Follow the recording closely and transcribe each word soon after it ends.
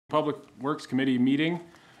Public Works Committee meeting.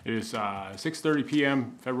 It is 6:30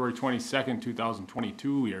 p.m., February 22nd,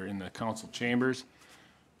 2022. We are in the council chambers.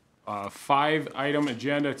 5-item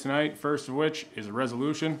agenda tonight, first of which is a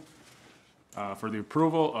resolution for the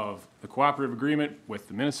approval of the cooperative agreement with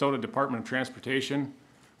the Minnesota Department of Transportation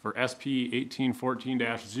for SP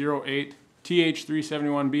 1814-08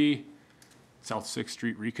 TH371B South 6th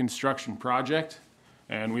Street Reconstruction Project.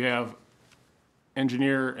 And we have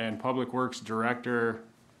Engineer and Public Works Director,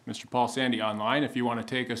 Mr. Paul Sandy, online. If you want to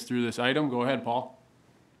take us through this item, go ahead, Paul.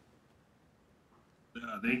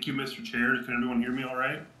 Thank you, Mr. Chair. Can everyone hear me all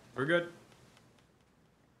right? We're good.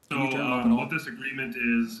 So what this agreement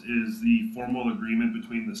is the formal agreement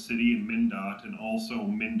between the city and MnDOT, and also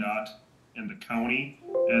MnDOT and the county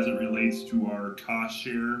as it relates to our cost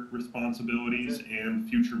share responsibilities and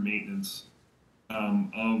future maintenance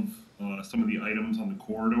of some of the items on the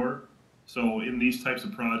corridor. So in these types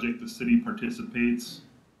of projects, the city participates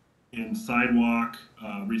in sidewalk,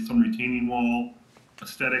 some retaining wall,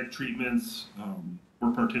 aesthetic treatments.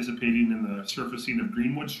 We're participating in the surfacing of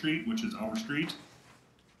Greenwood Street, which is our street,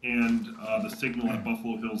 and the signal at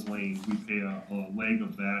Buffalo Hills Lane. We pay a leg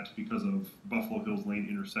of that because of Buffalo Hills Lane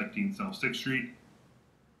intersecting South 6th Street.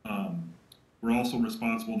 We're also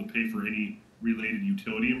responsible to pay for any related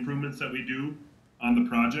utility improvements that we do on the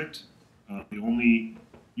project. The only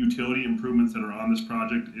utility improvements that are on this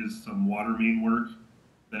project is some water main work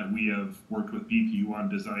that we have worked with BPU on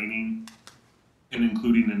designing and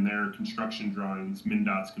including in their construction drawings,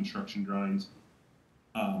 MnDOT's construction drawings.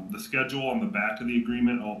 The schedule on the back of the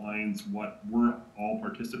agreement outlines what we're all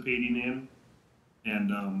participating in,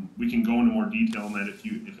 and we can go into more detail on that if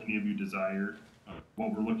any of you desire.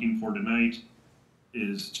 What we're looking for tonight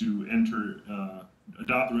is to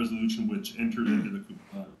adopt the resolution which enters into the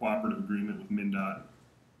cooperative agreement with MnDOT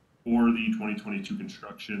for the 2022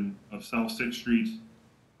 construction of South 6th Street.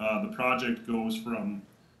 The project goes from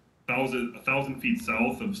 1,000 feet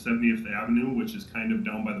south of 70th Avenue, which is kind of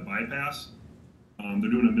down by the bypass.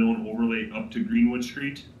 They're doing a mill and overlay up to Greenwood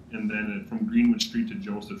Street, and then from Greenwood Street to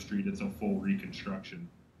Joseph Street, it's a full reconstruction.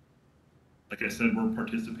 Like I said, we're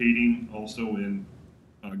participating also in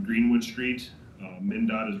Greenwood Street.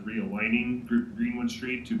 MnDOT is realigning Greenwood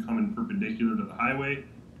Street to come in perpendicular to the highway.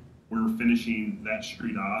 We're finishing that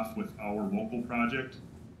street off with our local project,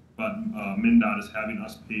 but MnDOT is having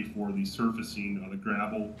us pay for the surfacing of the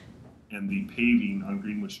gravel and the paving on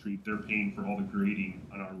Greenwood Street. They're paying for all the grading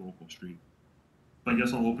on our local street. So I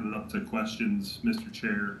guess I'll open it up to questions, Mr.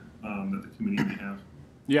 Chair, that the committee may have.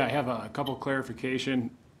 Yeah, I have a couple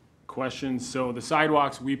clarification questions. So the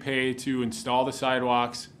sidewalks, we pay to install the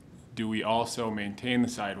sidewalks. Do we also maintain the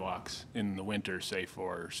sidewalks in the winter, say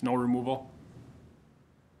for snow removal?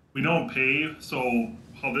 We don't pay. So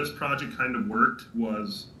how this project kind of worked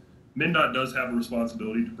was MnDOT does have a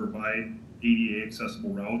responsibility to provide ADA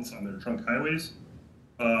accessible routes on their trunk highways.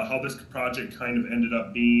 How this project kind of ended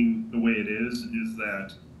up being the way it is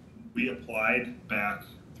that we applied back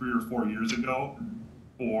 3 or 4 years ago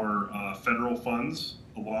for federal funds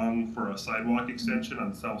for a sidewalk extension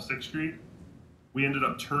on South 6th Street. We ended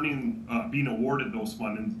up being awarded those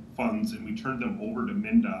funds, and we turned them over to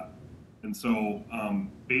MnDOT. And so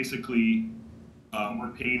basically,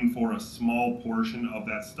 we're paying for a small portion of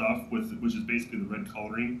that stuff, which is basically the red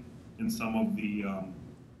coloring in some of the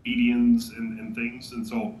medians and things. And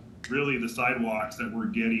so really the sidewalks that we're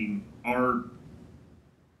getting are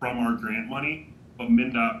from our grant money, but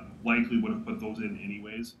MnDOT likely would have put those in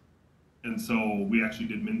anyways. And so we actually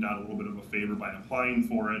did MnDOT a little bit of a favor by applying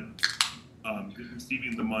for it,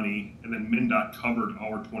 receiving the money, and then MnDOT covered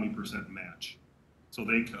our 20% match. So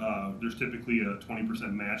there's typically a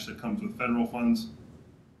 20% match that comes with federal funds.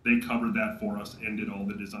 They covered that for us and did all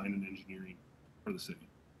the design and engineering for the city.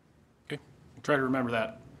 Okay, we'll try to remember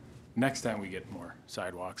that next time we get more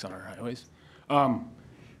sidewalks on our highways.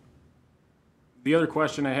 The other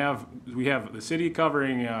question I have, we have the city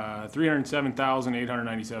covering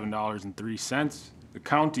 $307,897.03. The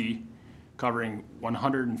county covering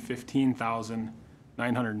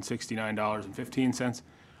 $115,969.15.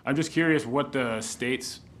 I'm just curious what the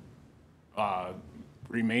state's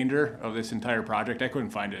remainder of this entire project. I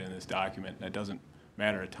couldn't find it in this document. That doesn't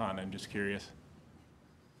matter a ton. I'm just curious.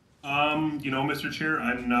 Mr. Chair,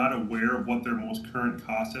 I'm not aware of what their most current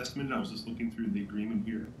cost estimate. I was just looking through the agreement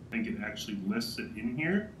here. I think it actually lists it in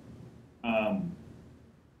here.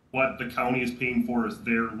 What the county is paying for is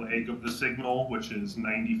their leg of the signal, which is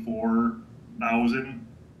 $94,000,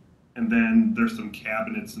 and then there's some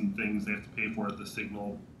cabinets and things they have to pay for at the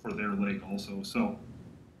signal for their leg also. So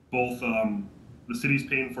both the city's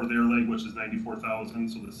paying for their leg, which is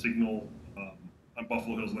 $94,000. So the signal on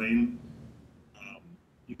Buffalo Hills Lane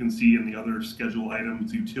You can see in the other schedule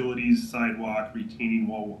items, utilities, sidewalk, retaining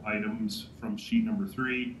wall items from sheet number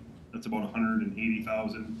 3. That's about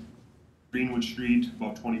 180,000. Greenwood Street,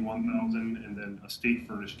 about 21,000, and then a state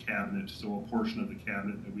furnished cabinet, so a portion of the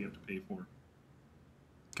cabinet that we have to pay for.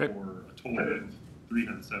 Okay. For a total of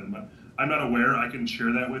 307. But I'm not aware. I can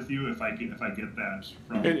share that with you if I get that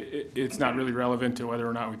from. It's not really relevant to whether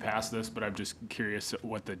or not we pass this, but I'm just curious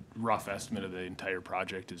what the rough estimate of the entire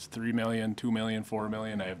project is. 3 million, 2 million, 4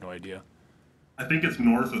 million? I have no idea. I think it's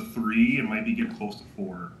north of 3. It might be getting close to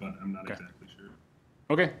 4, but I'm not exactly sure.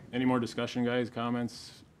 Okay. Any more discussion, guys?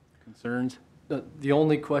 Comments? Concerns? The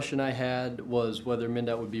only question I had was whether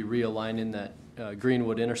MnDOT would be realigning that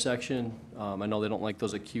Greenwood intersection. I know they don't like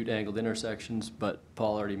those acute angled intersections, but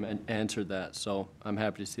Paul already answered that, so I'm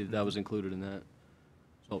happy to see that was included in that.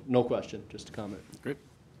 So, no question, just a comment. Great.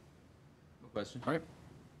 No question. All right.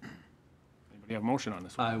 Anybody have a motion on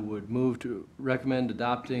this one? I would move to recommend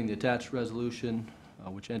adopting the attached resolution,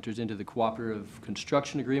 which enters into the cooperative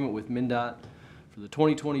construction agreement with MnDOT for the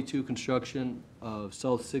 2022 construction of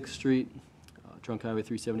South 6th Street, Trunk Highway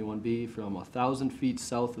 371B, from 1,000 feet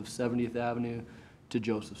south of 70th Avenue to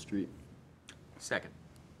Joseph Street. Second.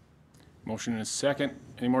 Motion and a second.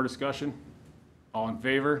 Any more discussion? All in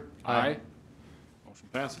favor? Aye. Motion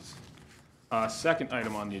passes. Second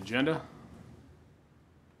item on the agenda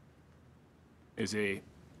is a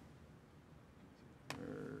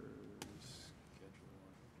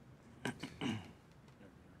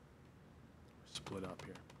split up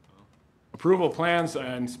here. Approval of plans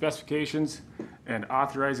and specifications and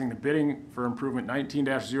authorizing the bidding for improvement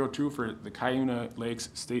 19-02 for the Cuyuna Lakes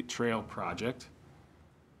State Trail Project.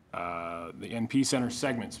 The NP Center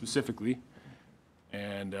segment specifically.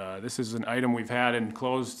 And this is an item we've had in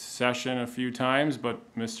closed session a few times, but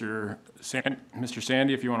Mr.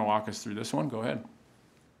 Sandy, if you want to walk us through this one, go ahead.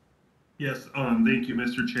 Yes, thank you,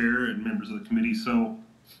 Mr. Chair and members of the committee. So,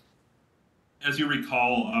 as you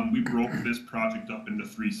recall, we broke this project up into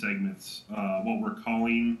 3 segments.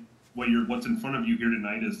 What's in front of you here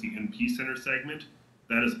tonight is the NP Center segment.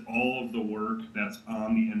 That is all of the work that's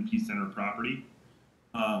on the NP Center property,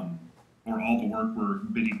 or all the work we're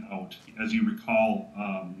bidding out. As you recall,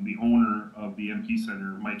 the owner of the NP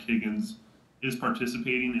Center, Mike Higgins, is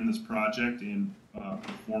participating in this project and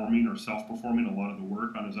performing or self-performing a lot of the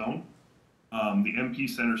work on his own. The NP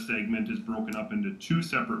Center segment is broken up into 2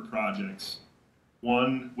 separate projects.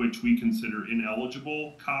 One, which we consider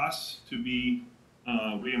ineligible costs to be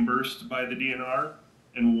reimbursed by the DNR,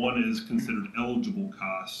 and one is considered eligible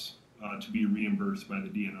costs to be reimbursed by the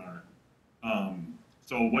DNR.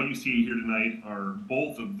 So what you see here tonight are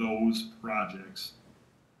both of those projects.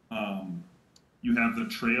 You have the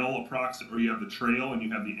trail you have the trail and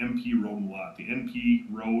you have the NP road and lot. The NP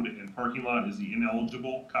road and parking lot is the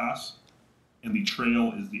ineligible cost, and the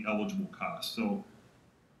trail is the eligible cost. So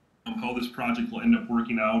how this project will end up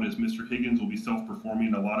working out is Mr. Higgins will be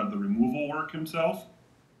self-performing a lot of the removal work himself.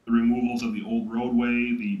 The removals of the old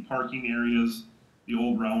roadway, the parking areas, the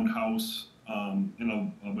old roundhouse,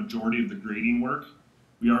 and a majority of the grading work.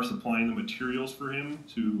 We are supplying the materials for him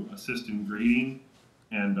to assist in grading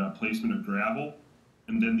and placement of gravel.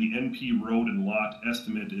 And then the NP road and lot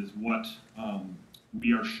estimate is what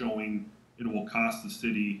we are showing it will cost the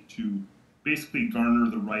city to basically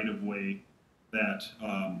garner the right-of-way that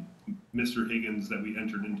Mr. Higgins, that we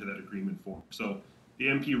entered into that agreement for. So the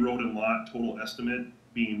NP road and lot total estimate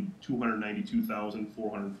being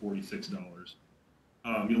 $292,446.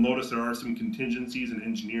 You'll notice there are some contingencies in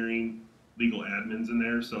engineering, legal admins in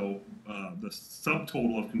there. So the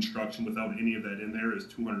subtotal of construction without any of that in there is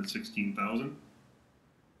 $216,000.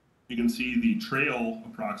 You can see the trail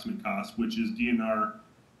approximate cost, which is DNR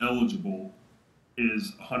eligible,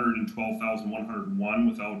 is $112,101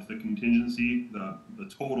 without the contingency. The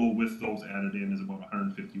total with those added in is about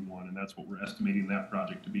 $151, and that's what we're estimating that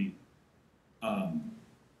project to be.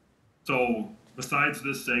 So besides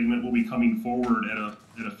this segment, we'll be coming forward at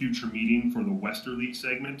a future meeting for the Westerly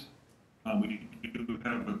segment. We do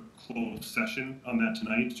have a closed session on that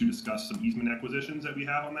tonight to discuss some easement acquisitions that we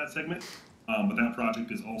have on that segment. But that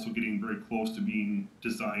project is also getting very close to being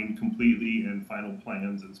designed completely and final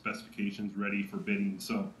plans and specifications ready for bidding.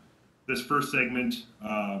 So this first segment,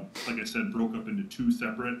 like I said, broke up into 2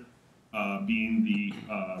 separate, being the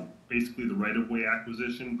basically the right-of-way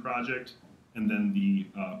acquisition project, and then the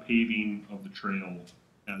paving of the trail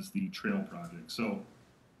as the trail project. So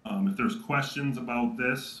if there's questions about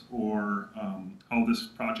this or how this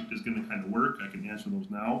project is going to kind of work, I can answer those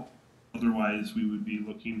now. Otherwise, we would be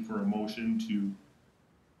looking for a motion to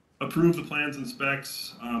approve the plans and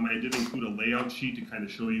specs. I did include a layout sheet to kind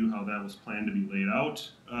of show you how that was planned to be laid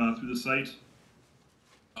out through the site.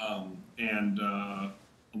 and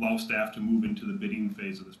allow staff to move into the bidding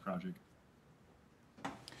phase of this project.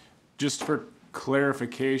 Just for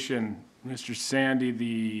clarification, Mr. Sandy,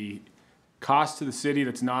 the cost to the city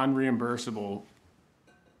that's non-reimbursable,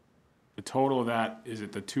 the total of that, is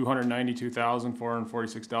it the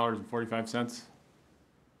 $292,446.45?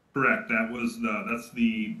 Correct. That's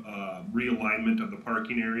the realignment of the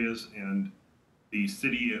parking areas and the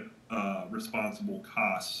city responsible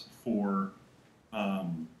costs for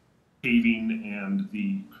paving and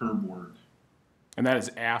the curb work. And that is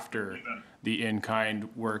after the in-kind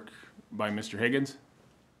work by Mr. Higgins?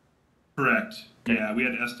 Correct. Okay. Yeah, we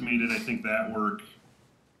had estimated, I think, that work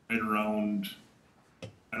right around, I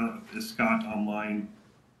don't know, is Scott online?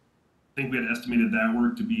 I think we had estimated that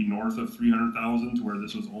work to be north of 300,000, to where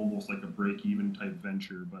this was almost like a break-even type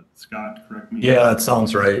venture. But Scott, correct me. Yeah, that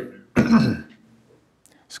sounds right.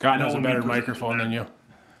 Scott I know has a when we better presented microphone than you.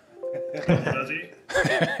 Does he?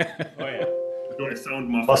 Oh, yeah. Do I sound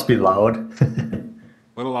muffled? Must be loud. A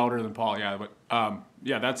little louder than Paul, yeah, but,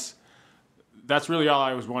 yeah, that's really all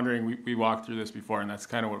I was wondering. We walked through this before, and that's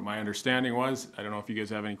kind of what my understanding was. I don't know if you guys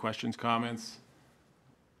have any questions, comments?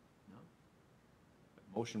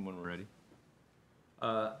 Motion when we're ready.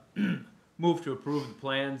 Move to approve the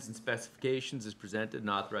plans and specifications as presented and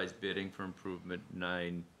authorize bidding for improvement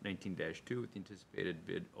 19-2 with the anticipated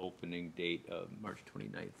bid opening date of March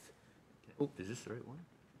 29th. Oh, is this the right one?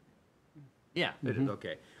 Yeah, it is,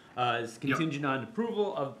 okay. It's contingent on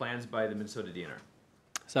approval of plans by the Minnesota DNR.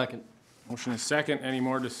 Second. Motion is second. Any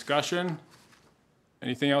more discussion?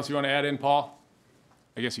 Anything else you want to add in, Paul?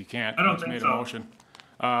 I guess you can't. I don't You just think made so. a motion.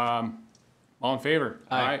 All in favor?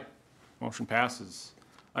 Aye. Motion passes.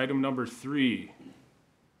 Item number 3.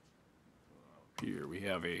 Here we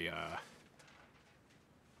have a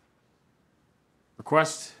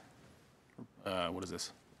request. What is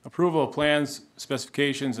this? Approval of plans,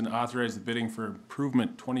 specifications, and authorize the bidding for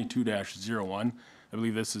improvement 22-01. I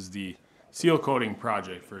believe this is the seal coating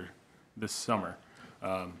project for this summer.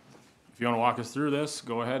 If you want to walk us through this,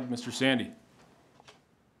 go ahead, Mr. Sandy.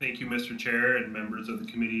 Thank you, Mr. Chair and members of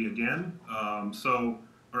the committee again. So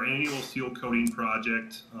our annual seal coating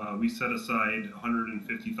project, we set aside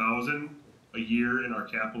 $150,000 a year in our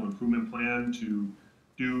capital improvement plan to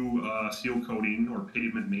do seal coating or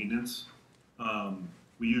pavement maintenance.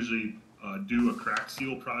 We usually do a crack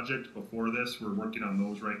seal project before this. We're working on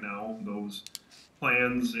those right now, those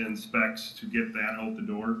plans and specs to get that out the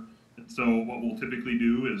door. And so what we'll typically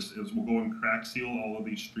do is we'll go and crack seal all of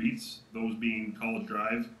these streets, those being College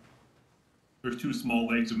Drive. There's 2 small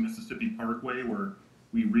legs of Mississippi Parkway where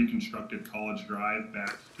we reconstructed College Drive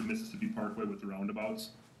back to Mississippi Parkway with the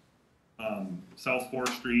roundabouts. South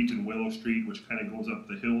 4th Street and Willow Street, which kind of goes up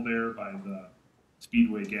the hill there by the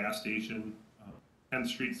Speedway gas station. 10th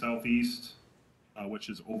Street Southeast, which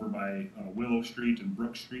is over by Willow Street and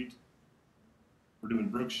Brook Street. We're doing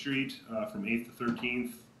Brook Street from 8th to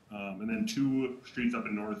 13th, and then 2 streets up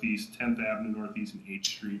in Northeast, 10th Avenue Northeast and 8th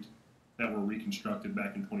Street, that were reconstructed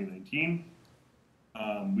back in 2019.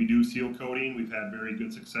 We do seal coating. We've had very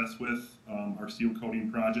good success with our seal coating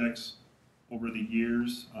projects over the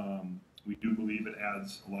years. We do believe it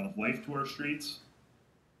adds a lot of life to our streets.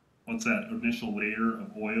 Once that initial layer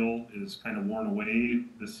of oil is kind of worn away,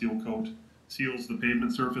 the seal coat seals the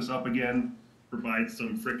pavement surface up again, provides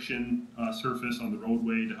some friction surface on the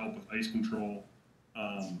roadway to help with ice control.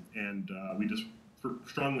 We just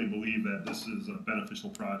strongly believe that this is a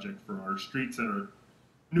beneficial project for our streets that are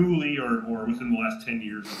newly or within the last 10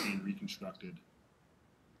 years of being reconstructed.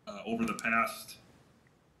 Over the past,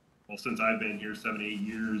 well, since I've been here 7-8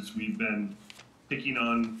 years, we've been picking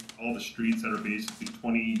on all the streets that are basically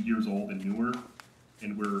 20 years old and newer,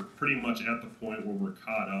 and we're pretty much at the point where we're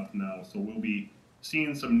caught up now. So we'll be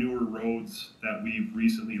seeing some newer roads that we've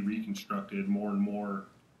recently reconstructed more and more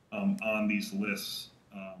on these lists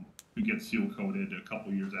to get seal coated a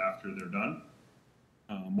couple years after they're done.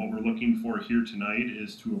 What we're looking for here tonight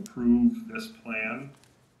is to approve this plan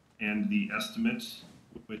and the estimate,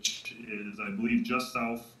 which is, I believe, just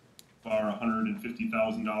south of our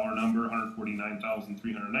 $150,000 number,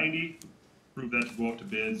 $149,390. Approve that to go out to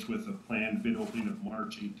bids with a planned bid opening of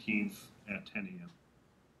March 18th at 10 a.m.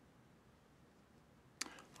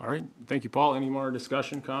 All right, thank you, Paul. Any more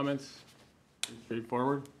discussion, comments? Pretty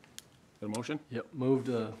straightforward. Got a motion? Yep, move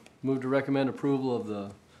to recommend approval of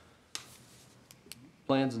the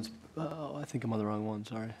plans and, I think I'm on the wrong one,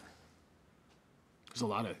 sorry. There's a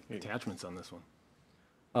lot of attachments on this one.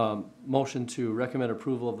 Motion to recommend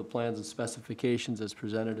approval of the plans and specifications as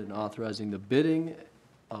presented and authorizing the bidding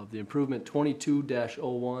of the improvement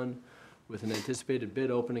 22-01 with an anticipated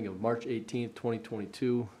bid opening of March 18th,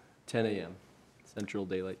 2022, 10 a.m. Central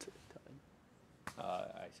Daylight Time.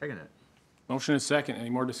 I second it. Motion is second. Any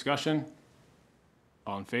more discussion?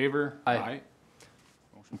 All in favor? Aye.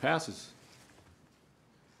 Motion passes.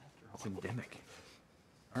 It's endemic.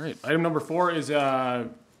 All right, item number 4 is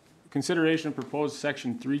consideration of proposed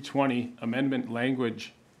section 320 amendment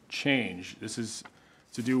language change. This is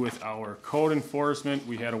to do with our code enforcement.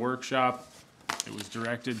 We had a workshop. It was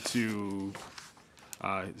directed to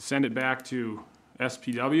send it back to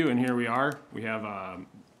SPW, and here we are. We have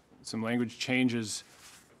some language changes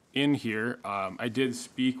in here. I did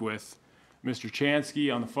speak with Mr.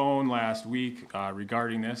 Chansky on the phone last week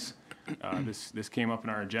regarding this. This came up in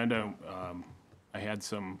our agenda. I had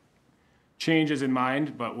some changes in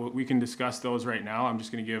mind, but we can discuss those right now. I'm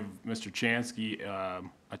just going to give Mr. Chansky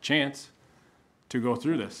a chance to go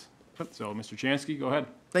through this. So, Mr. Chansky, go ahead.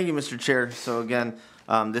 Thank you, Mr. Chair. So again,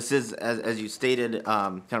 this is, as you stated,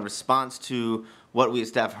 kind of response to what we as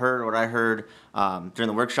staff heard, what I heard during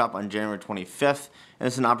the workshop on January 25th. And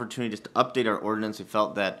it's an opportunity just to update our ordinance. We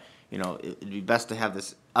felt that, you know, it'd be best to have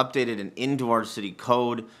this updated and into our city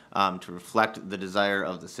code to reflect the desire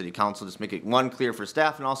of the city council. Just make it, one, clear for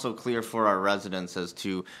staff and also clear for our residents as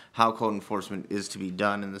to how code enforcement is to be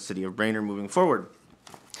done in the city of Brainerd moving forward.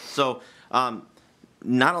 So,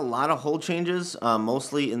 not a lot of whole changes,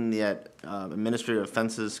 mostly in the administrative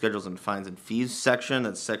offenses, schedules, and fines and fees section.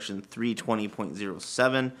 That's section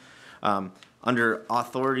 320.07. Under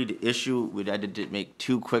authority to issue, we had to make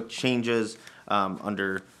 2 quick changes.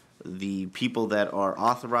 Under the people that are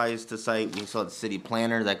authorized to cite, we saw the city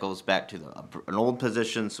planner. That goes back to an old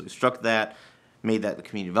position, so we struck that, made that the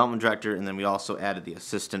community development director, and then we also added the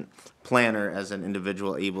assistant planner as an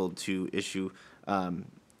individual able to issue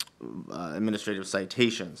administrative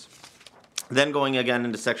citations. Then going again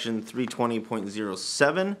into section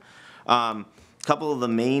 320.07, couple of the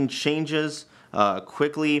main changes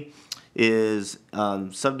quickly is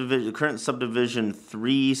the current subdivision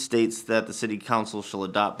 3 states that the city council shall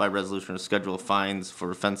adopt by resolution a schedule of fines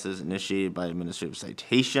for offenses initiated by administrative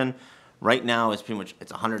citation. Right now it's pretty much,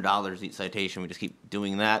 it's $100 each citation. We just keep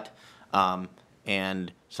doing that,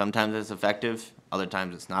 and sometimes it's effective, other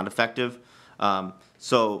times it's not effective.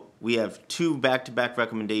 So we have 2 back-to-back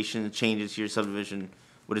recommendation changes here. Subdivision,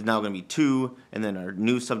 what is now going to be 2, and then our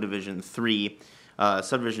new subdivision 3.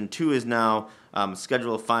 Subdivision 2 is now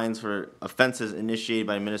schedule of fines for offenses initiated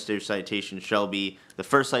by administrative citation shall be, the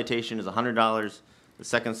first citation is $100, the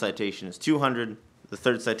second citation is $200, the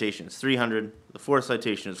third citation is $300, the fourth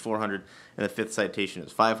citation is $400, and the fifth citation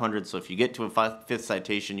is $500. So if you get to a fifth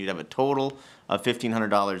citation, you'd have a total of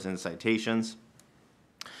 $1,500 in citations.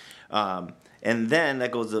 And then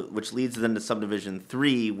that goes, which leads then to subdivision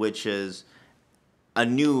 3, which is a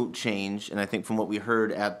new change, and I think from what we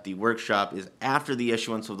heard at the workshop is after the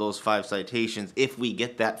issuance of those 5 citations, if we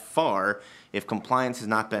get that far, if compliance has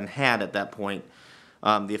not been had at that point,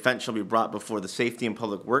 the offense shall be brought before the Safety and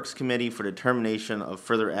Public Works Committee for determination of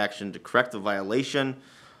further action to correct the violation.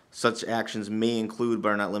 Such actions may include, but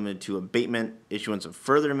are not limited to, abatement, issuance of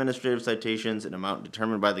further administrative citations, an amount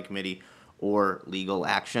determined by the committee, or legal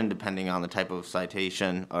action, depending on the type of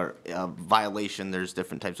citation or violation. There's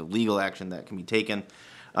different types of legal action that can be taken.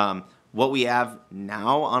 What we have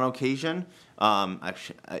now on occasion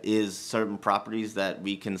is certain properties that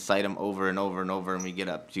we can cite them over and over and over, and we get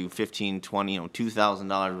up to $1,500, $20,000,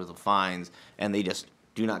 $2,000 worth of fines, and they just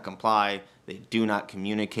do not comply. They do not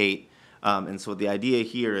communicate. And so the idea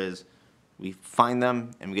here is we find them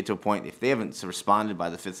and we get to a point, if they haven't responded by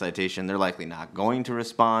the 5th citation, they're likely not going to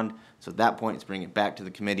respond. So at that point, it's bringing it back to the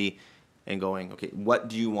committee and going, okay, what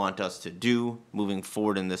do you want us to do moving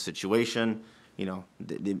forward in this situation? You know,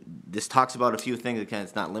 this talks about a few things. Again,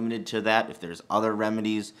 it's not limited to that. If there's other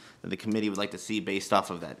remedies that the committee would like to see based off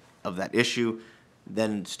of that issue,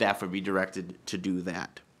 then staff would be directed to do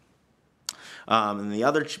that. And the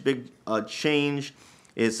other big change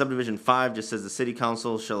is subdivision 5 just says the city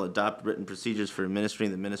council shall adopt written procedures for administering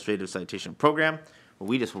the administrative citation program. Well,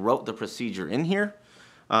 we just wrote the procedure in here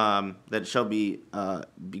that it shall be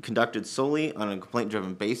conducted solely on a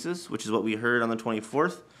complaint-driven basis, which is what we heard on the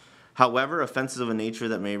 24th. However, offenses of a nature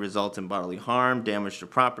that may result in bodily harm, damage to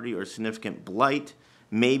property, or significant blight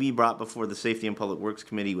may be brought before the Safety and Public Works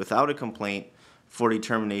Committee without a complaint for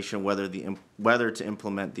determination whether to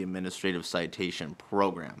implement the administrative citation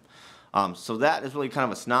program. So that is really kind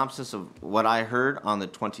of a synopsis of what I heard on the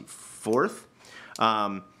 24th.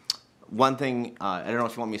 One thing, I don't know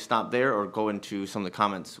if you want me to stop there or go into some of the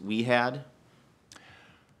comments we had.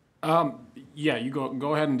 Yeah, you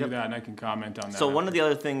go ahead and do that, and I can comment on that. So one of the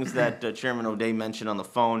other things that Chairman O'Day mentioned on the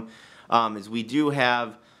phone is we do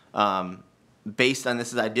have, based on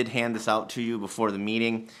this, I did hand this out to you before the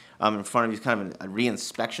meeting, in front of you is kind of a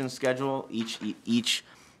reinspection schedule. Each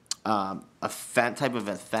type of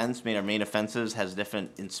offense, main offenses, has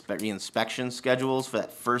different reinspection schedules for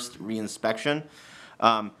that first reinspection.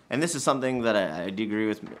 And this is something that I do agree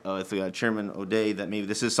with Chairman O'Day, that maybe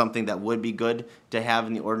this is something that would be good to have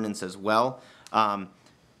in the ordinance as well.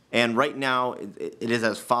 And right now, it is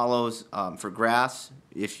as follows. For grass,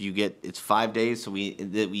 if you get, it's 5 days, so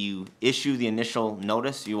you issue the initial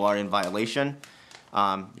notice, you are in violation.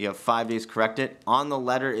 You have 5 days to correct it. On the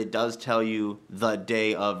letter, it does tell you the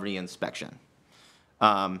day of reinspection.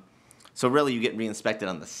 So really, you get reinspected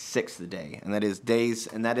on the 6th day, and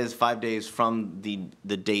that is 5 days from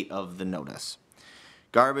the date of the notice.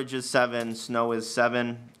 Garbage is 7, snow is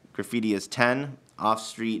 7, graffiti is 10,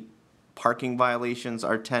 off-street parking violations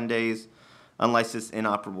are 10 days, unlicensed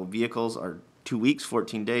inoperable vehicles are 2 weeks,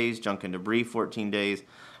 14 days, junk and debris 14 days,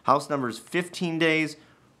 house numbers 15 days.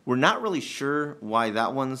 We're not really sure why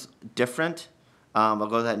that one's different. I'll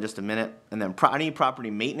go to that in just a minute. And then any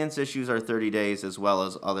property maintenance issues are 30 days, as well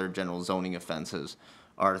as other general zoning offenses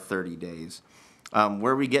are 30 days.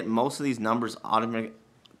 Where we get most of these numbers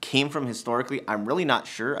came from historically, I'm really not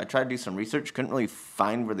sure. I tried to do some research, couldn't really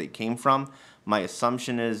find where they came from. My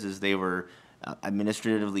assumption is they were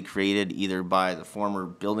administratively created either by the former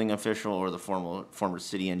building official or the former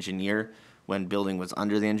city engineer when building was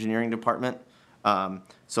under the engineering department.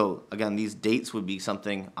 So again, these dates would be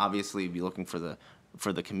something, obviously, you'd be looking for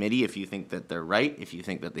the committee if you think that they're right, if you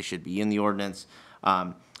think that they should be in the ordinance.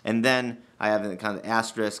 And then I have a kind of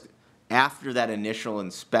asterisk after that initial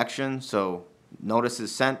inspection. So notice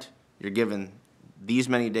is sent, you're given these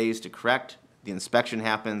many days to correct, the inspection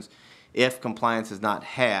happens. If compliance is not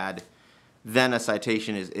had, then a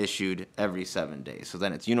citation is issued every 7 days. So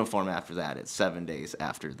then it's uniform after that, it's 7 days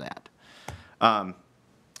after that.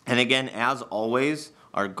 And again, as always,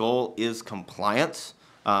 our goal is compliance.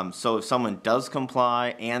 So if someone does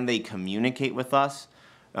comply and they communicate with us,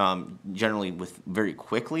 generally very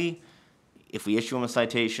quickly, if we issue them a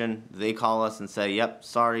citation, they call us and say, yep,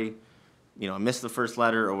 sorry, I missed the first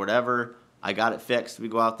letter or whatever, I got it fixed. We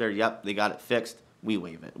go out there, yep, they got it fixed. We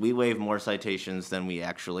waive it. We waive more citations than we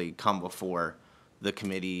actually come before the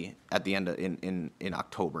committee at the end of, in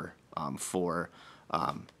October for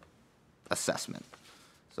assessment.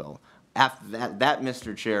 So after that,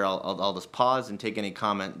 Mr. Chair, I'll just pause and take any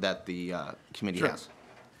comment that the committee Sure. has.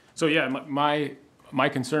 So yeah, my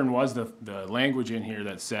concern was the language in here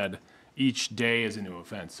that said each day is a new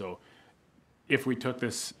offense. So if we took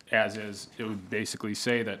this as is, it would basically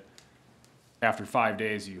say that after 5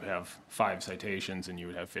 days, you have 5 citations and you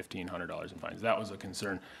would have $1,500 in fines. That was a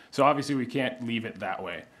concern. So obviously, we can't leave it that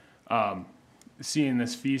way. Seeing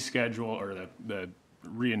this fee schedule or the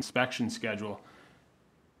reinspection schedule,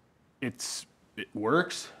 it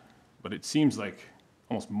works, but it seems like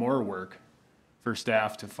almost more work for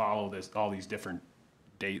staff to follow all these different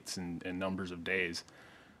dates and numbers of days.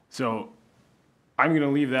 So I'm going to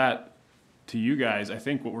leave that to you guys. I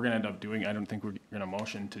think what we're going to end up doing, I don't think we're going to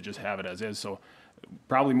motion to just have it as is. So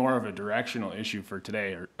probably more of a directional issue for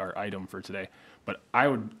today or item for today. But I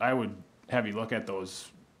would have you look at those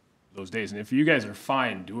days. And if you guys are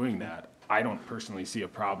fine doing that, I don't personally see a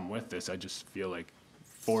problem with this. I just feel like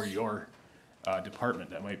for your department,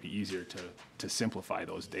 that might be easier to simplify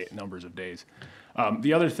those numbers of days.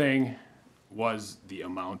 The other thing was the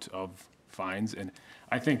amount of fines. And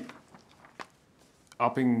I think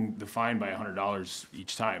upping the fine by $100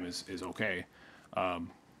 each time is okay,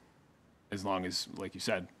 as long as, like you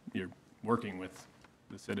said, you're working with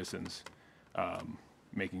the citizens,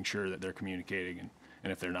 making sure that they're communicating,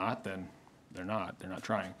 and if they're not, then they're not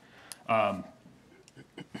trying. And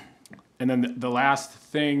then the last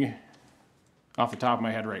thing, off the top of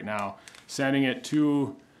my head right now, sending it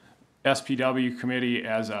to SPW committee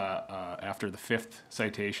as after the 5th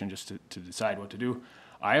citation, just to decide what to do.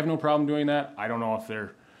 I have no problem doing that. I don't know if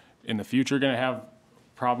they're in the future going to have a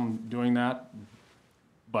problem doing that.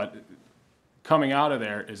 But coming out of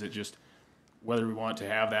there, is it just whether we want to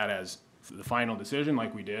have that as the final decision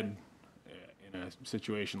like we did in a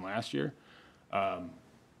situation last year,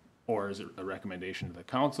 or is it a recommendation to the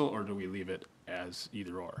council, or do we leave it as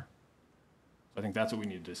either or? I think that's what we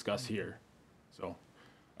need to discuss here. So,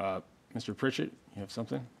 Mr. Pritchett, you have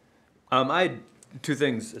something? I had 2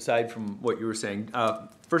 things aside from what you were saying.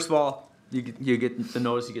 First of all, you get the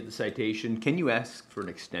notice, you get the citation. Can you ask for an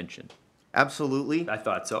extension? Absolutely. I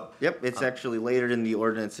thought so. Yep, it's actually later in the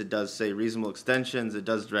ordinance. It does say reasonable extensions. It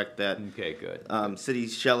does direct that. Okay, good.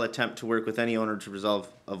 Cities shall attempt to work with any owner to resolve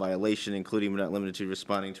a violation, including but not limited to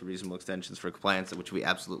responding to reasonable extensions for compliance, which we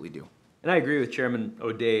absolutely do. And I agree with Chairman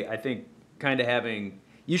O'Day. I think kind of having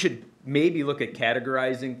you should maybe look at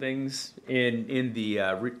categorizing things in the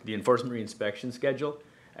enforcement reinspection schedule,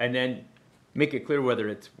 and then make it clear whether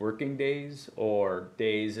it's working days or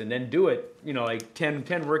days, and then do it, like 10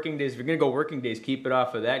 working days. If you're gonna go working days, keep it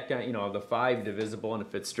off of that kind, the 5 divisible, and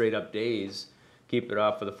if it's straight up days, keep it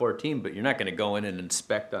off of the 14, but you're not gonna go in and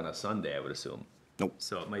inspect on a Sunday, I would assume. Nope.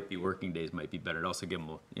 So it might be working days might be better. It'd also give them,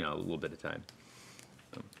 a little bit of time.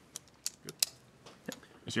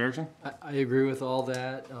 Mr. Erickson? I agree with all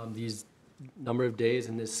that. These number of days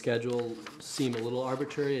in this schedule seem a little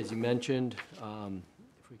arbitrary, as you mentioned. If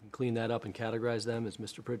we can clean that up and categorize them, as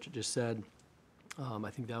Mr. Pritchett just said,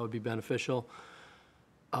 I think that would be beneficial.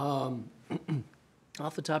 Off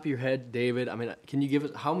the top of your head, David, I mean, can you give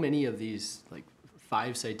us, how many of these, like,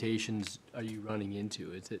 5 citations are you running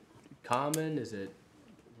into? Is it common? Is it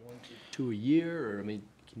 1 to 2 a year? Or, I mean,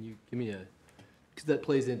 can you give me because that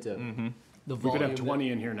plays into the We could volume. have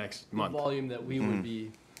 20 in here next month. The volume that we would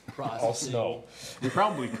be processing. We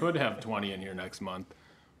probably could have 20 in here next month,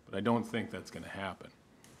 but I don't think that's gonna happen.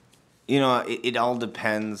 It all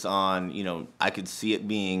depends on, I could see it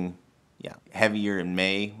being, heavier in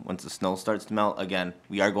May once the snow starts to melt. Again,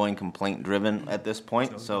 we are going complaint driven at this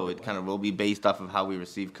point, so it kind of will be based off of how we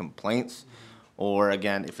receive complaints. Or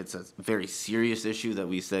again, if it's a very serious issue that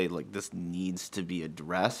we say, like, this needs to be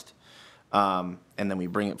addressed, and then we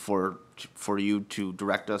bring it for you to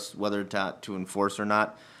direct us whether to enforce or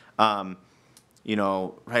not.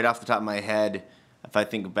 Right off the top of my head, if I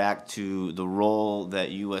think back to the role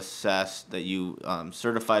that you assessed, that you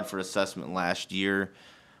certified for assessment last year,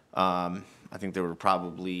 I think there were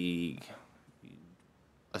probably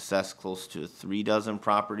assessed close to 36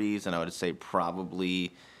 properties, and I would say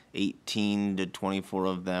probably 18 to 24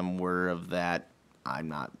 of them were of that I'm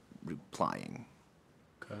not replying.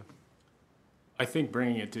 Okay. I think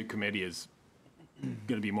bringing it to committee is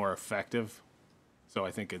gonna be more effective, so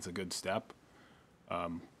I think it's a good step.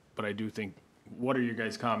 But I do think, what are your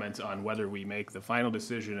guys' comments on whether we make the final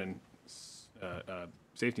decision in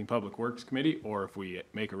Safety and Public Works Committee, or if we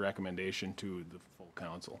make a recommendation to the full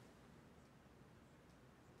council?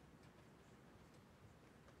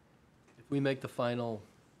 If we make the final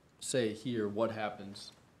say here, what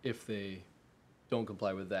happens if they don't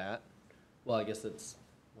comply with that? Well, I guess that's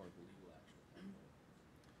more of a legal action.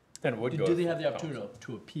 Then it would go Do to they full have the opportunity council.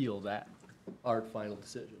 to appeal that, our final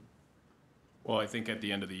decision? Well, I think at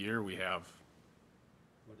the end of the year, we have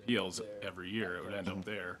appeals every year. It would end up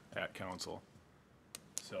there at council.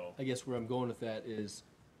 So, I guess where I'm going with that is,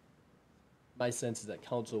 my sense is that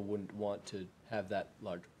council wouldn't want to have that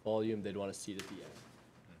large volume. They'd want to see it at the end.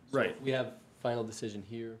 So right. if we have final decision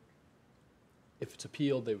here, if it's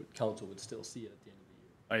appealed, council would still see it at the end of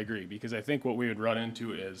the year. I agree, because I think what we would run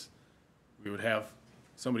into is, we would have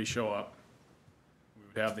somebody show up, we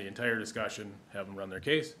would have the entire discussion, have them run their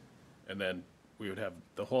case, and then we would have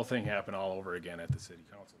the whole thing happen all over again at the city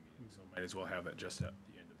council meeting. So might as well have that just at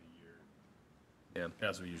the end of the year, Yeah.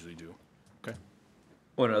 as we usually do. Okay.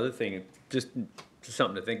 One other thing, just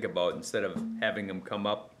something to think about, instead of having them come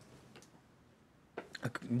up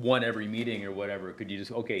one every meeting or whatever, could you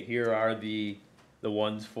just, okay, here are the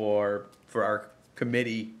ones for our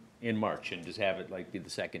committee in March, and just have it like be the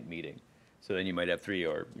second meeting. So then you might have 3,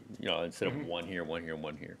 or, instead of one here, one here,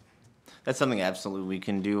 one here. That's something absolutely we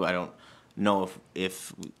can do. I don't know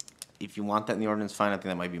if you want that in the ordinance, fine. I think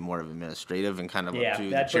that might be more of administrative and kind of Yeah, up to the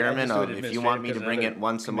that's what I chairman. just do it Of if you want me to administrative, bring 'cause it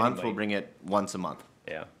once a another month, we'll committee bring it once a month.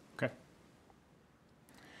 Yeah. Okay.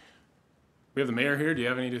 We have the mayor here. Do you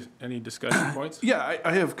have any discussion points? Yeah,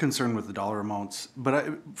 I have concern with the dollar amounts,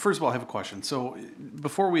 but first of all, I have a question. So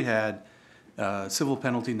before we had civil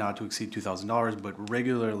penalty not to exceed $2,000, but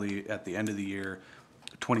regularly at the end of the year,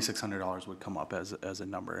 $2,600 would come up as a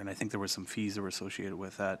number, and I think there were some fees that were associated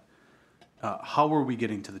with that. How were we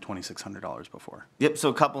getting to the $2,600 before? Yep, so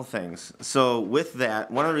a couple things. So with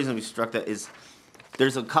that, one of the reasons we struck that is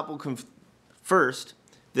there's a couple, first,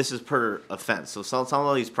 this is per offense. So some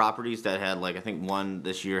of these properties that had, like, I think one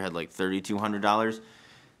this year had like $3,200,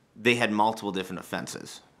 they had multiple different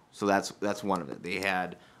offenses. So that's one of it. They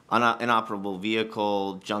had inoperable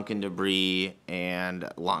vehicle, junk and debris, and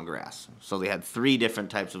long grass. So they had 3 different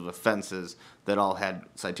types of offenses that all had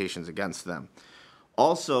citations against them.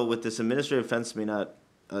 Also, with this administrative offense may not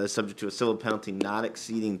subject to a civil penalty not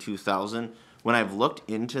exceeding $2,000. When I've looked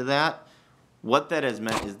into that, what that has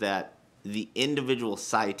meant is that the individual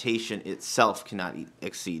citation itself cannot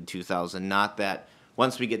exceed $2,000. Not that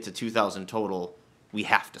once we get to $2,000 total, we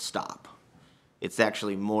have to stop. It's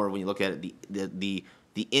actually more when you look at it,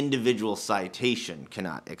 the individual citation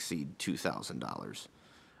cannot exceed $2,000.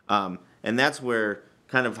 And that's where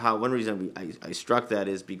kind of how one reason I struck that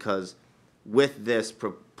is because with this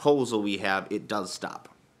proposal we have, it does stop.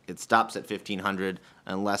 It stops at 1,500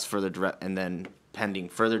 unless further and then pending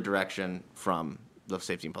further direction from the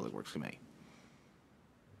Safety and Public Works Committee.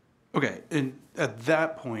 Okay, and at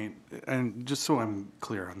that point, and just so I'm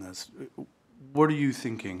clear on this, what are you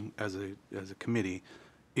thinking as a committee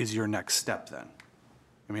is your next step then?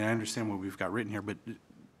 I mean, I understand what we've got written here, but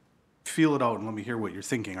feel it out and let me hear what you're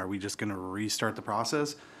thinking. Are we just gonna restart the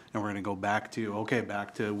process and we're gonna go back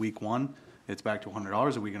to week one, it's back to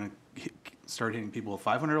 $100? Are we gonna start hitting people with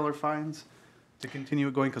 $500 fines to continue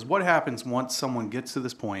it going? Because what happens once someone gets to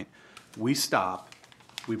this point, we stop,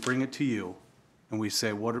 we bring it to you, and we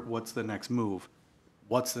say, what's the next move?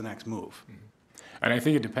 What's the next move? And I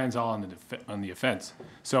think it depends all on the offense.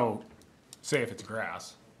 So, say if it's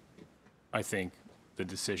grass, I think the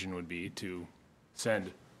decision would be to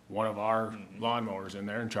send one of our lawnmowers in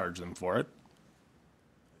there and charge them for it.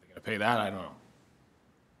 Are they gonna pay that? I don't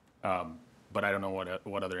know. But I don't know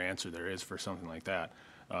what other answer there is for something like that.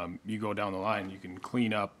 You go down the line, you can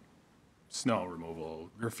clean up snow removal,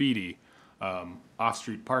 graffiti,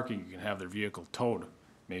 off-street parking, you can have their vehicle towed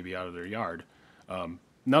maybe out of their yard.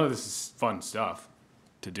 None of this is fun stuff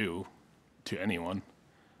to do to anyone,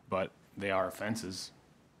 but they are offenses.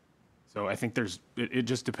 So I think it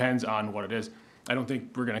just depends on what it is. I don't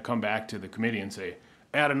think we're gonna come back to the committee and say,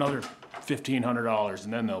 add another $1,500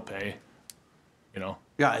 and then they'll pay, you know?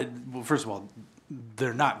 Yeah, well, first of all,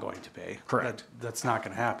 they're not going to pay. Correct. That's not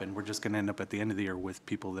gonna happen. We're just gonna end up at the end of the year with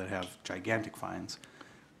people that have gigantic fines,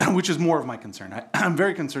 which is more of my concern. I'm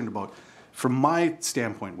very concerned about, from my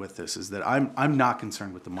standpoint with this, is that I'm not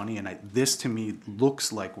concerned with the money, and this to me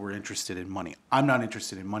looks like we're interested in money. I'm not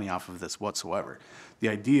interested in money off of this whatsoever. The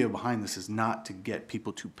idea behind this is not to get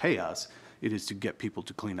people to pay us, it is to get people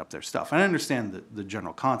to clean up their stuff. And I understand the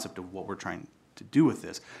general concept of what we're trying to do with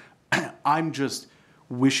this. I'm just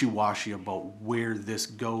wishy-washy about where this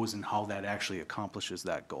goes and how that actually accomplishes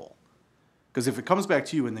that goal. Because if it comes back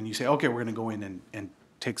to you and then you say, okay, we're gonna go in and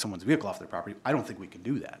take someone's vehicle off their property, I don't think we can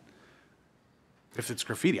do that. If it's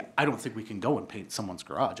graffiti, I don't think we can go and paint someone's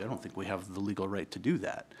garage. I don't think we have the legal right to do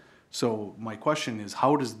that. So my question is,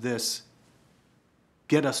 how does this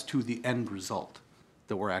get us to the end result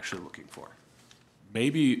that we're actually looking for?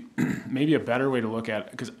 Maybe a better way to look at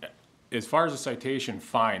it, because as far as a citation,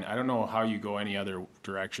 fine. I don't know how you go any other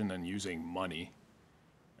direction than using money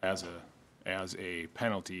as a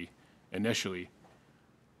penalty initially.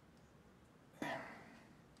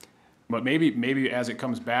 But maybe as it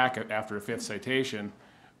comes back after a fifth citation,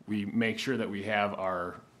 we make sure that we have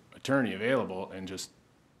our attorney available and just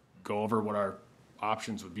go over what our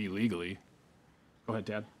options would be legally. Go ahead,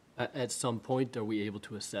 Tad. At some point, are we able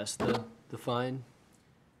to assess the fine?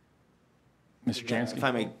 Mr. Jansky? If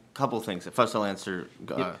I may, couple of things. First, I'll answer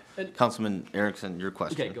Councilman Erickson, your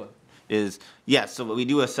question. Okay, go ahead. Is, yes, so we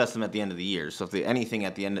do assess them at the end of the year. So if anything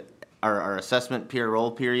at the end, our assessment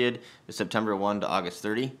roll period is September 1 to August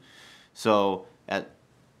 30. So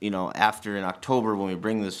after in October, when we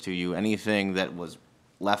bring this to you, anything that was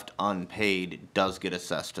left unpaid does get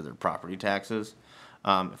assessed to their property taxes.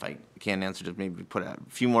 If I can answer, just maybe put a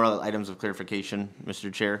few more items of clarification,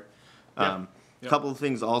 Mr. Chair. A couple of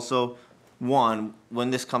things also. One, when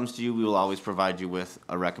this comes to you, we will always provide you with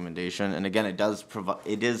a recommendation. And again,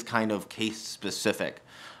 it is kind of case specific.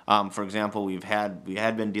 For example, we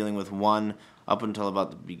had been dealing with one up until about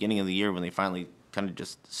the beginning of the year when they finally kind of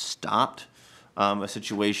just stopped. A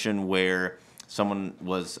situation where someone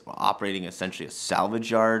was operating essentially a salvage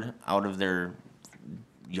yard out of their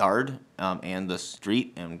yard and the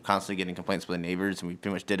street, and constantly getting complaints from the neighbors, and we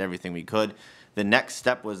pretty much did everything we could. The next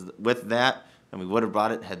step was with that, and we would have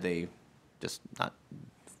brought it had they just not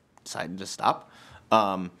decided to stop,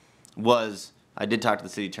 was I did talk to the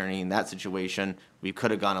city attorney in that situation. We could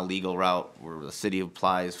have gone a legal route where the city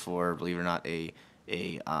applies for, believe it or not, a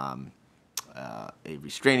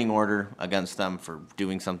restraining order against them for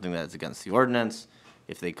doing something that is against the ordinance.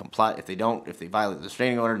 If they comply, if they violate the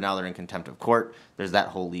restraining order, now they're in contempt of court. There's that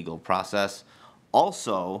whole legal process.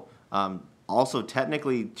 Also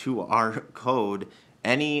technically to our code,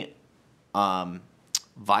 any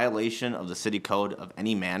violation of the city code of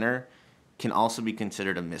any manner can also be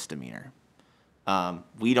considered a misdemeanor.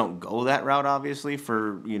 We don't go that route, obviously,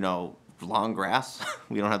 for, long grass.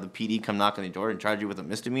 We don't have the PD come knock on the door and charge you with a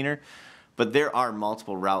misdemeanor. But there are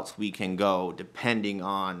multiple routes we can go depending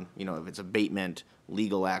on, if it's abatement,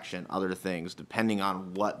 legal action, other things, depending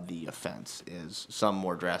on what the offense is. Some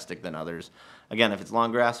more drastic than others. Again, if it's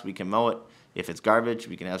long grass, we can mow it. If it's garbage,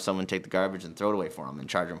 we can have someone take the garbage and throw it away for them and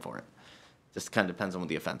charge them for it. Just kind of depends on what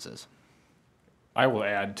the offense is. I will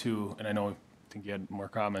add too, and I think you had more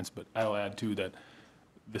comments, but I will add too that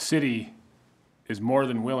the city is more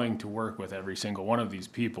than willing to work with every single one of these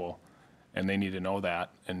people, and they need to know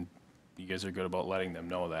that, and you guys are good about letting them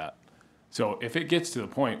know that. So if it gets to the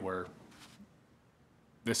point where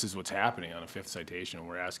this is what's happening on a fifth citation, and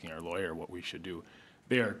we're asking our lawyer what we should do,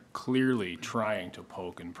 they are clearly trying to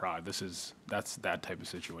poke and prod. That's that type of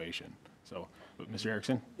situation. So, but Mr.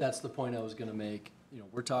 Erickson? That's the point I was gonna make. You know,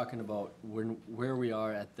 we're talking about where we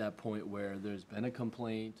are at that point where there's been a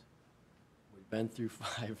complaint, we've been through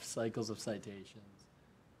 5 cycles of citations.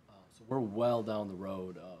 So we're well down the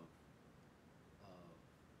road of,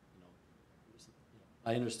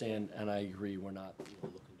 I understand and I agree, we're not looking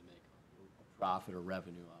to make a profit or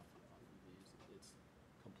revenue off of these. It's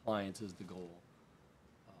compliance is the goal.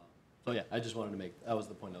 So yeah, I just wanted to make, that was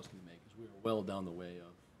the point I was gonna make, is we were well down the way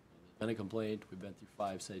of, there's been a complaint, we've been through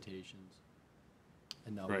 5 citations,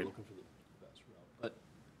 and now we're Right. looking for the best route. But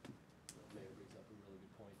the mayor brings up a really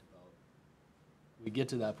good point about, we get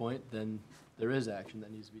to that point, then there is action that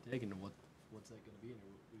needs to be taken, and what's that gonna be, and are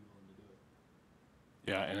we willing to do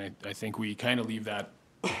it? Yeah, and I think we kind of leave that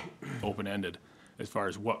open-ended as far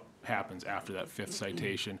as what happens after that 5th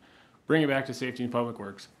citation. Bring it back to Safety and Public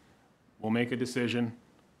Works. We'll make a decision.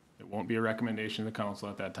 It won't be a recommendation to the council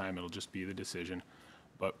at that time. It'll just be the decision.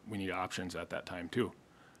 But we need options at that time, too.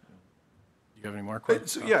 Do you have any more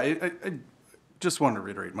questions? So, yeah, I just wanted to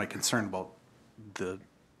reiterate my concern about the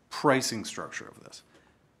pricing structure of this.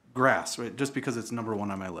 Grass, right, just because it's number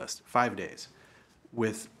 1 on my list, 5 days.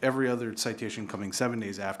 With every other citation coming 7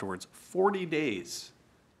 days afterwards, 40 days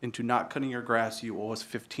into not cutting your grass, you owe us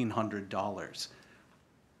 $1,500.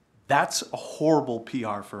 That's a horrible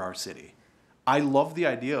PR for our city. I love the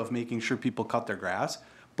idea of making sure people cut their grass,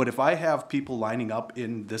 but if I have people lining up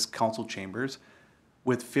in this council chambers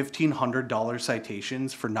with $1,500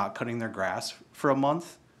 citations for not cutting their grass for a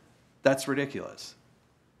month, that's ridiculous.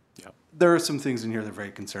 Yep. There are some things in here that are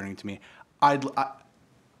very concerning to me.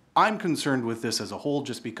 I'm concerned with this as a whole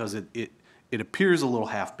just because it appears a little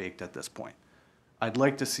half-baked at this point. I'd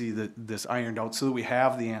like to see this ironed out so that we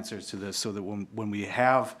have the answers to this, so that when we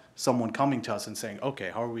have someone coming to us and saying,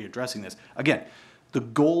 okay, how are we addressing this? Again, the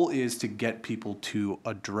goal is to get people to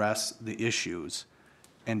address the issues,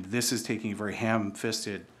 and this is taking a very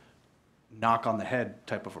ham-fisted, knock-on-the-head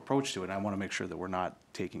type of approach to it, and I want to make sure that we're not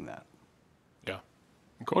taking that. Yeah.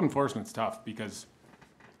 And code enforcement's tough because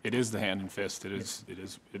it is the hand and fist. It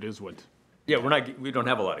is what. Yeah, we don't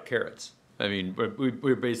have a lot of carrots. I mean,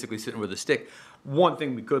 we're basically sitting with a stick. One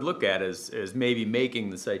thing we could look at is maybe making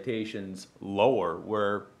the citations lower,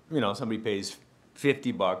 where, you know, somebody pays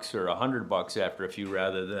 $50 or $100 after a few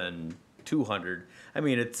rather than 200. I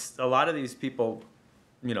mean, it's a lot of these people,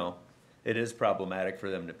 you know, it is problematic for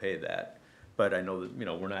them to pay that. But I know that, you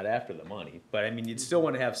know, we're not after the money. But I mean, you'd still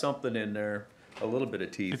want to have something in there, a little bit of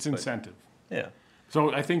teeth. It's but- incentive. Yeah.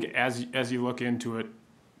 So I think as you look into it,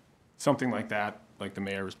 something like that, like the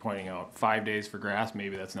mayor was pointing out, 5 days for grass,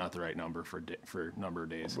 maybe that's not the right number for number of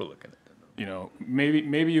days. We're looking at that. You know,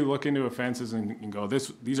 maybe you look into offenses and go,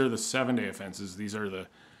 these are the 7-day offenses, these are the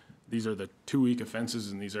 2-week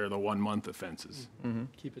offenses, and these are the 1-month offenses.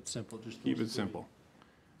 Keep it simple, just. Keep it simple.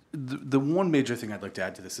 The one major thing I'd like to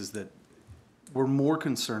add to this is that we're more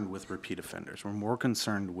concerned with repeat offenders. We're more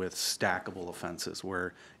concerned with stackable offenses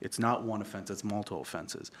where it's not one offense, it's multiple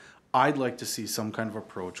offenses. I'd like to see some kind of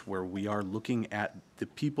approach where we are looking at the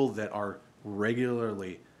people that are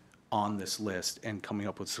regularly on this list and coming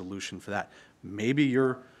up with a solution for that. Maybe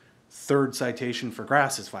your 3rd citation for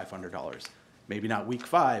grass is $500. Maybe not week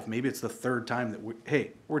 5. Maybe it's the 3rd time that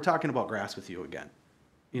we're talking about grass with you again.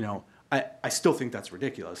 You know, I still think that's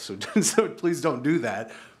ridiculous. So please don't do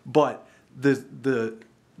that. But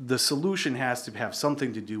the solution has to have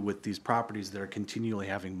something to do with these properties that are continually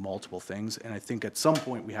having multiple things. And I think at some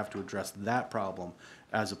point we have to address that problem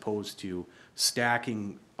as opposed to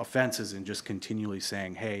stacking offenses and just continually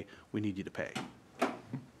saying, hey, we need you to pay.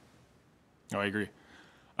 No, I agree.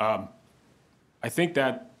 I think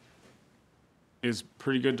that is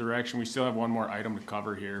pretty good direction. We still have one more item to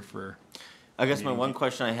cover here for. I guess my one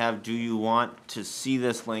question I have, do you want to see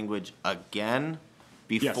this language again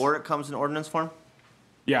before it comes in ordinance form?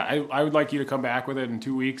 Yeah, I would like you to come back with it in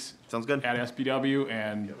 2 weeks. Sounds good. At SPW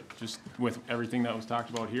and just with everything that was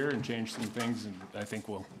talked about here and change some things, and I think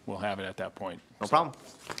we'll have it at that point. No problem.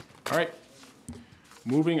 All right.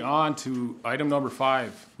 Moving on to item number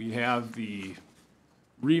 5, we have the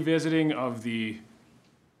revisiting of the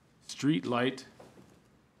street light.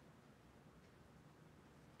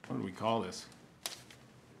 What do we call this?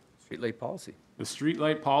 Street light policy. The street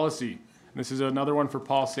light policy. This is another one for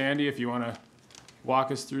Paul Sandy. If you want to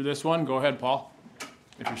walk us through this one, go ahead, Paul,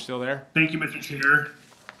 if you're still there. Thank you, Mr. Chair.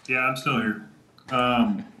 Yeah, I'm still here.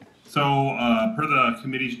 So, per the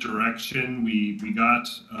committee's direction, we got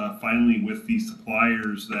finally with the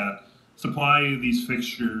suppliers that supply these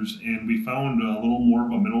fixtures, and we found a little more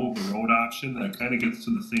of a middle of the road option that kind of gets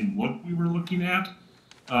to the same look we were looking at.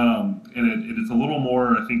 And it's a little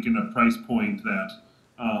more, I think, in a price point that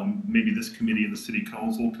maybe this committee and the city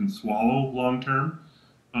council can swallow long term.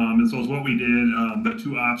 And so is what we did. The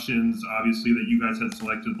two options, obviously, that you guys had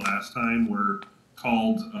selected last time were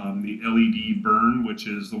called the LED burn, which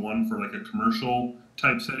is the one for like a commercial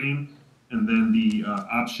type setting, and then the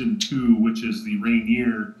option 2, which is the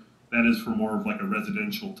Rainier, that is for more of like a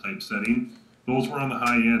residential type setting. Those were on the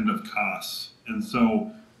high end of costs, and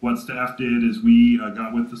so what staff did is we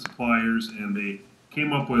got with the suppliers and they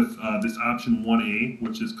came up with this option 1A,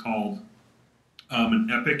 which is called an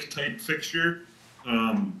Epic type fixture,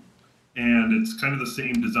 and it's kind of the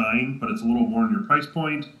same design, but it's a little more in your price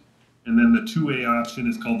point. And then the 2A option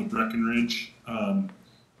is called the Breckenridge.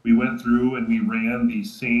 We went through and we ran the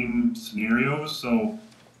same scenarios. So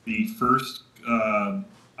the first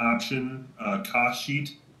option cost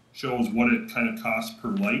sheet shows what it kind of costs per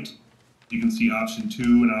light. You can see option 2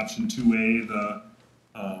 and option 2A, the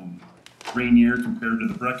Rainier compared to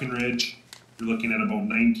the Breckenridge. You're looking at about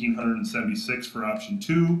 $1,976 for option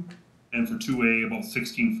 2, and for 2A about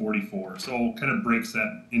 $1,644. So kind of breaks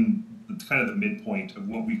that in kind of the midpoint of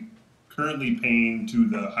what we currently paying to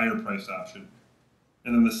the higher price option.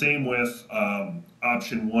 And then the same with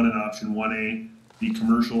option 1 and option 1A, the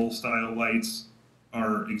commercial style lights.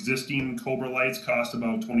 Our existing Cobra lights cost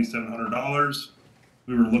about $2,700.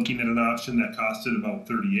 We were looking at an option that costed about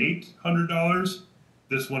 $3,800.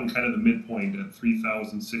 This one kind of the midpoint at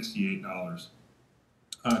 $3,068.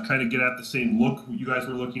 Kind of get at the same look you guys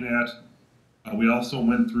were looking at. We also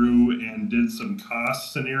went through and did some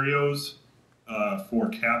cost scenarios for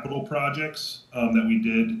capital projects that we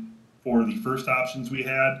did for the first options we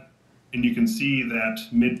had. And you can see that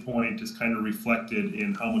midpoint is kind of reflected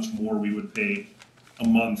in how much more we would pay a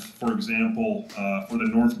month. For example, for the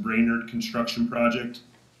North Brainerd construction project,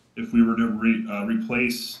 if we were to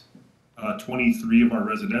replace 23 of our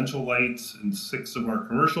residential lights and 6 of our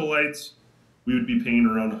commercial lights, we would be paying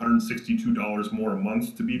around $162 more a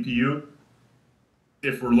month to BPU.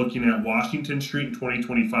 If we're looking at Washington Street in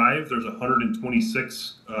 2025, there's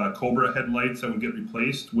 126 Cobra headlights that would get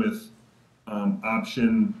replaced with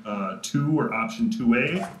option 2 or option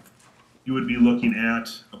 2A. You would be looking at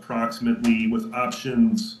approximately with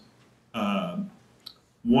options 1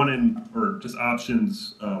 and, or just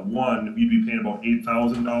options 1, you'd be paying about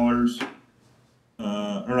 $8,000.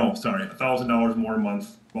 Or no, sorry, $1,000 more a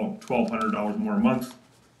month, about $1,200 more a month.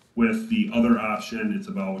 With the other option, it's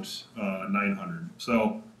about $900.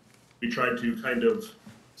 So we tried to kind of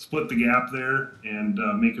split the gap there and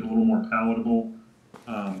make it a little more palatable.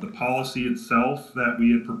 The policy itself that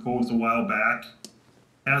we had proposed a while back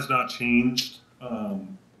has not changed.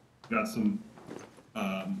 Got some,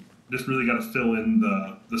 just really got to fill in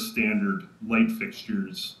the standard light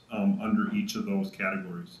fixtures under each of those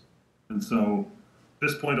categories. And so at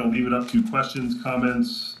this point, I'll leave it up to questions,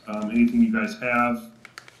 comments, anything you guys have.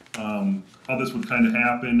 How this would kind of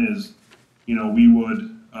happen is, you know, we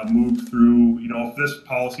would move through, you know, if this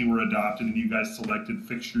policy were adopted and you guys selected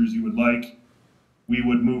fixtures you would like, we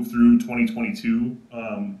would move through 2022.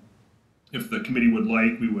 If the committee would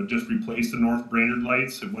like, we would just replace the North Brainerd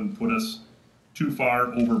lights. It wouldn't put us too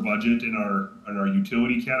far over budget in our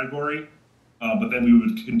utility category. But then we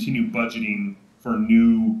would continue budgeting for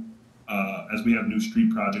new, as we have new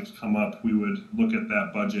street projects come up, we would look at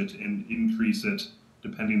that budget and increase it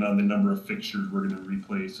depending on the number of fixtures we're going to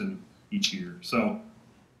replace in each year. So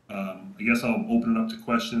I guess I'll open it up to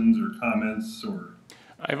questions or comments or.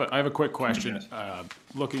 I have a quick question.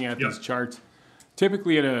 Looking at these charts,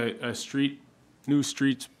 typically at a new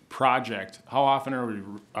streets project, how often are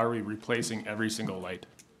we replacing every single light?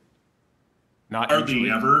 Not hardly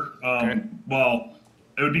usually. Ever. Okay. Well,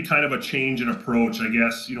 it would be kind of a change in approach, I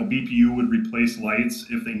guess. You know, BPU would replace lights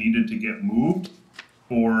if they needed to get moved.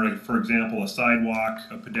 For example, a sidewalk,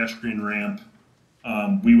 a pedestrian ramp,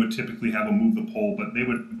 we would typically have them move the pole, but they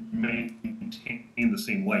would maintain the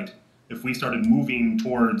same light. If we started moving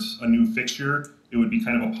towards a new fixture, it would be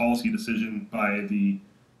kind of a policy decision by the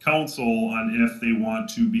council on if they want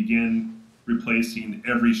to begin replacing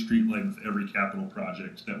every street light with every capital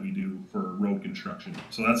project that we do for road construction.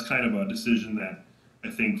 So that's kind of a decision that I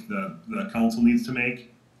think the council needs to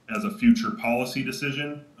make as a future policy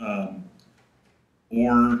decision.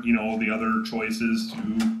 Or, you know, the other choice is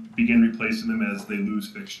to begin replacing them as they lose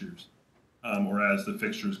fixtures, or as the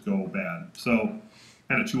fixtures go bad. So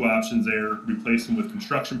kind of two options there: replace them with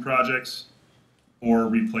construction projects, or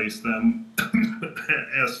replace them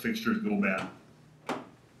as fixtures go bad.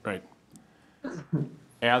 Right.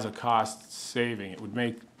 As a cost saving, it would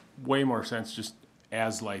make way more sense just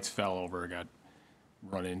as lights fell over, got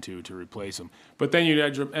run into to replace them. But then you'd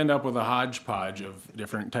end up with a hodgepodge of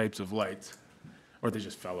different types of lights, or they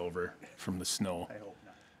just fell over from the snow. I hope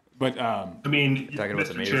not. But, I mean, Talking about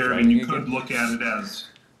the Mr. mayor's Chair, I driving mean, you again? could look at it as,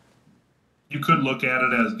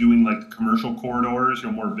 doing like the commercial corridors,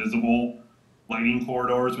 more visible lighting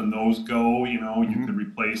corridors. When those go, you could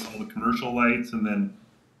replace all the commercial lights, and then,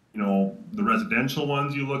 the residential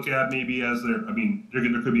ones you look at maybe as there could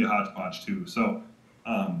be a hodgepodge too. So,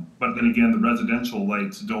 but then again, the residential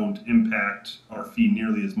lights don't impact our fee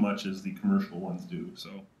nearly as much as the commercial ones do, so.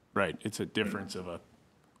 right, it's a difference of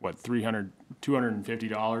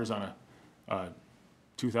 $250 on a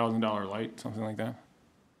 $2,000 light, something like that,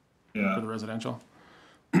 Yeah. for the residential.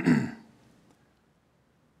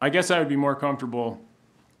 I guess I would be more comfortable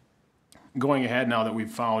going ahead now that we've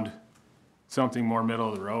found something more middle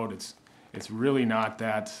of the road. It's really not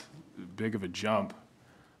that big of a jump.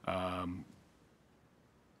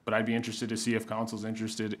 But I'd be interested to see if council's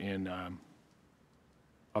interested in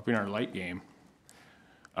upping our light game.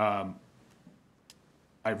 I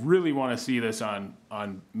really want to see this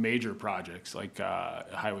on major projects like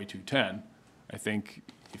Highway 210. I think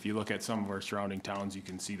if you look at some of our surrounding towns, you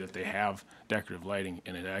can see that they have decorative lighting,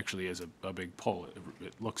 and it actually is a big pull.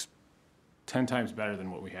 It looks 10 times better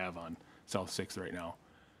than what we have on South 6th right now.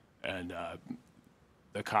 And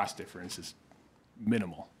the cost difference is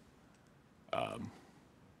minimal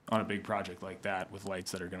on a big project like that with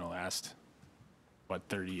lights that are going to last,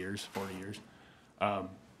 30 years, 40 years.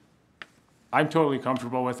 I'm totally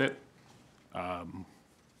comfortable with it.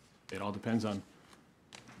 It all depends on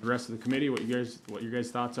the rest of the committee, what your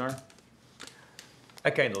guys' thoughts are. I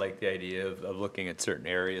kind of like the idea of looking at certain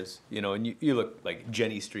areas, and you look like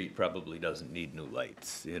Jenny Street probably doesn't need new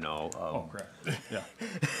lights, Oh, correct. Yeah.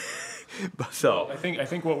 So, I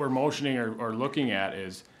think what we're motioning or looking at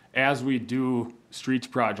is as we do streets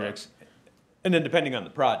projects, and then depending on the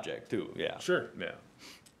project too, yeah. Sure. Yeah.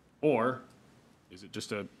 or is it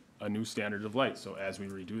just a new standard of light? So as we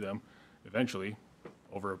redo them, eventually,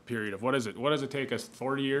 over a period of, what does it take us,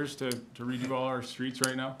 40 years to redo all our streets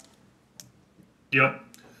right now? Yep.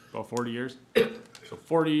 About 40 years? So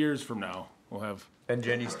 40 years from now, we'll have, And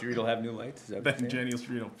Jenny Street will have new lights, is that what then you're saying? Jenny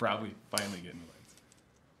Street will probably finally get new lights.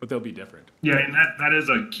 But they'll be different. Yeah, and that is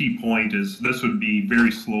a key point, is this would be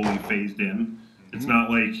very slowly phased in. It's not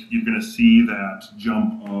like you're gonna see that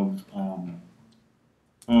jump of,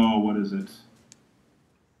 what is it?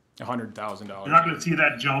 $100,000. You're not gonna see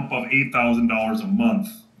that jump of $8,000 a month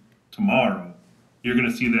tomorrow. You're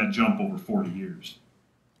gonna see that jump over 40 years.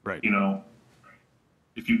 Right.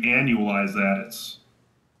 If you annualize that, it's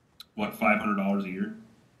what, $500 a year?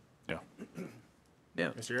 Yeah. Yeah.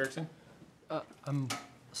 Mr. Erickson? I'm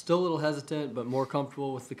still a little hesitant, but more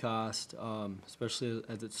comfortable with the cost, especially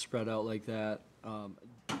as it's spread out like that.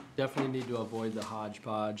 Definitely need to avoid the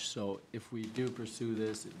hodgepodge, so if we do pursue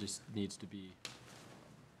this, it just needs to be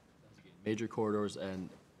major corridors and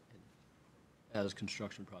as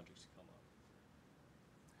construction projects come up.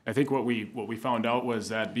 I think what we found out was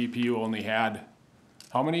that BPU only had,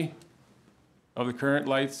 how many of the current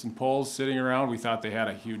lights and poles sitting around? We thought they had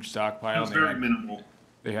a huge stockpile. It's and they very had- minimal.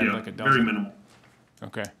 They had Yeah, like a dozen. very minimal.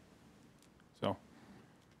 Okay. So,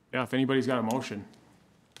 yeah, if anybody's got a motion,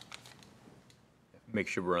 Make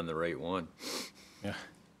sure we're on the right one. yeah.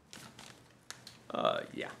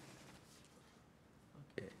 Yeah.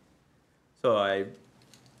 Okay. So I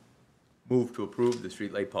move to approve the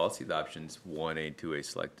streetlight policy with options 1A and 2A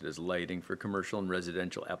selected as lighting for commercial and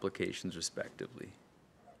residential applications respectively.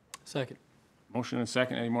 Second. Motion and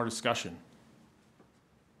second, any more discussion?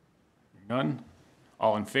 None?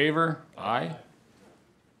 All in favor? Aye.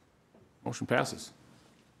 Motion passes.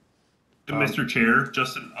 And Mr. Chair,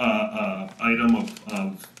 just an item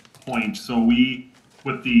of point. So we,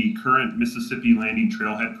 with the current Mississippi Landing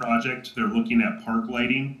Trailhead project, they're looking at park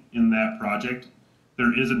lighting in that project.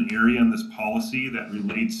 There is an area in this policy that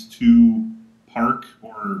relates to park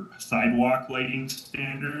or sidewalk lighting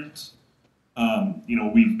standards.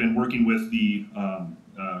 We've been working with the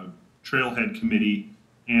Trailhead Committee,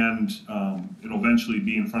 and it'll eventually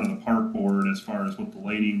be in front of the park board as far as what the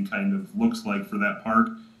lighting kind of looks like for that park.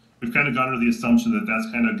 We've kind of gone under the assumption that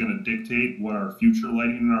that's kind of going to dictate what our future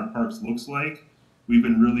lighting in our parks looks like. We've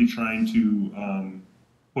been really trying to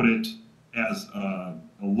put it as a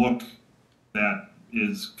look that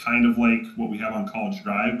is kind of like what we have on College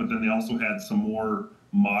Drive, but then they also had some more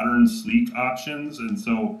modern, sleek options. And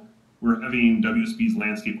so we're having WSB's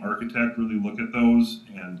landscape architect really look at those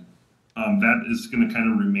and That is going to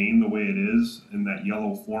kind of remain the way it is in that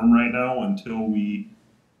yellow form right now until we,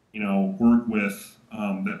 work with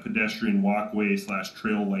that pedestrian walkway /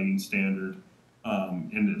 trail lighting standard.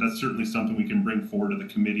 And that's certainly something we can bring forward to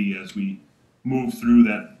the committee as we move through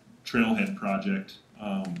that trailhead project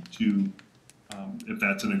if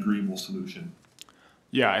that's an agreeable solution.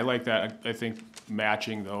 Yeah, I like that. I think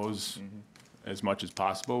matching those as much as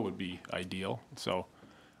possible would be ideal. So,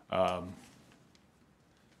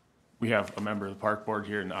 we have a member of the park board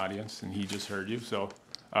here in the audience, and he just heard you. So,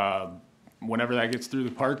 whenever that gets through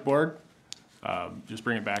the park board, just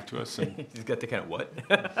bring it back to us. And He's got the kind of what?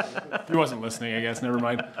 he wasn't listening, I guess. Never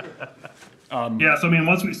mind. Yeah, so I mean,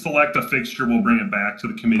 once we select a fixture, we'll bring it back to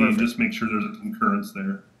the committee and Perfect. just make sure there's a concurrence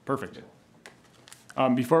there. Perfect.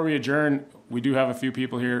 Before we adjourn, we do have a few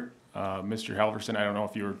people here. Mr. Halverson, I don't know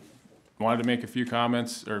if you wanted to make a few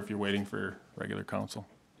comments or if you're waiting for regular council.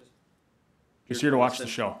 Just here to watch the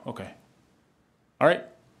show. Okay. All right.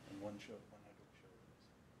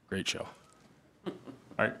 Great show. All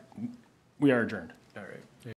right. We are adjourned. All right.